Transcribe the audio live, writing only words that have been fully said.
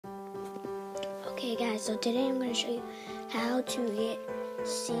Okay guys, so today I'm going to show you how to get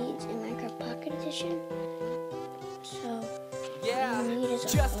seeds in Minecraft Pocket Edition. So, yeah, you need is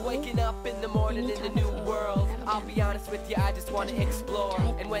a just hoe, waking up in the morning in a new world. I'll be honest with you, I just want to explore.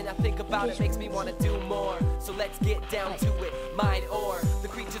 And when I think about it, makes me want to do more. So let's get down to it, mine or the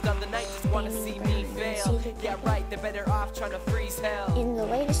creatures of the night just want to see me fail. Yeah right, they're better off trying to freeze hell. In the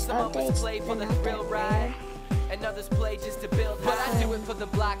latest Some of us updates, play for they're the not thrill that ride, rare. and others play just to build. But I do it for the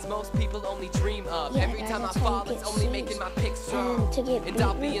blocks most people only dream of. Yeah, Every guys, time I that's how you fall, get it's only seeds. making my pick strong. And to get And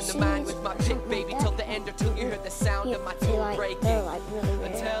I'll be in beetroot the mine seeds with my or pick, something baby, like till that, the end or till you hear the sound of my tool breaking. They're like really rare.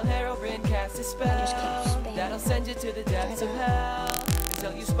 Until Herobrine casts a just keep spell spamming that'll them. send you to the depths of hell.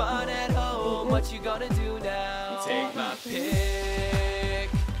 Until you spawn at home, what you gonna do now? Take my pick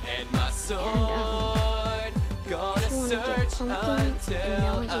and my sword. Gonna search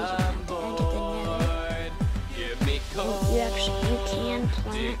until I'm bored. Give me coal. You can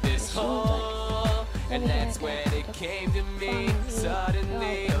plant Dig this the seed, hole, but and that's when it came to me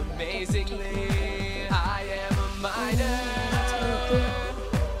suddenly, amazingly. I am a miner.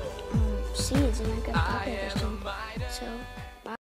 seeds in Minecraft I Pocket am Edition. a miner. So